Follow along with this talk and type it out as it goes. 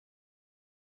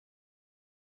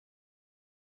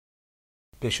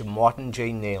Bishop Martin J.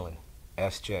 Neylon,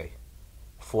 S.J.,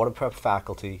 Fordham Prep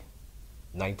faculty,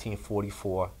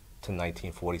 1944 to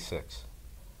 1946.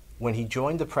 When he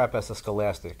joined the prep as a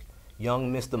scholastic,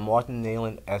 young Mr. Martin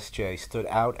Neylon, S.J. stood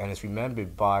out and is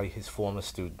remembered by his former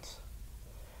students.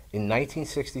 In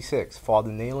 1966,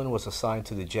 Father Neylon was assigned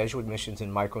to the Jesuit missions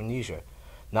in Micronesia,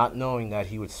 not knowing that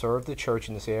he would serve the church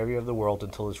in this area of the world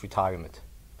until his retirement.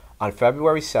 On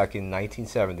February 2,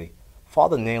 1970,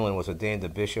 Father Neylon was ordained a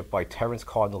bishop by Terence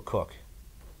Cardinal Cook.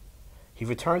 He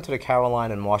returned to the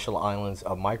Caroline and Marshall Islands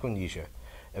of Micronesia,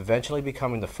 eventually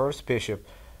becoming the first bishop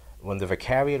when the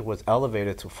vicariate was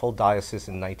elevated to full diocese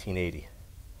in 1980.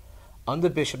 Under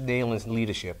Bishop Neylon's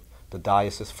leadership, the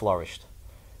diocese flourished.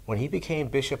 When he became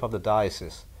bishop of the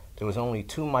diocese, there was only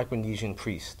 2 Micronesian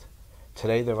priests.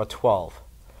 Today there are 12.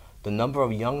 The number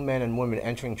of young men and women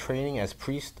entering training as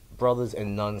priests, brothers,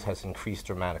 and nuns has increased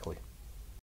dramatically.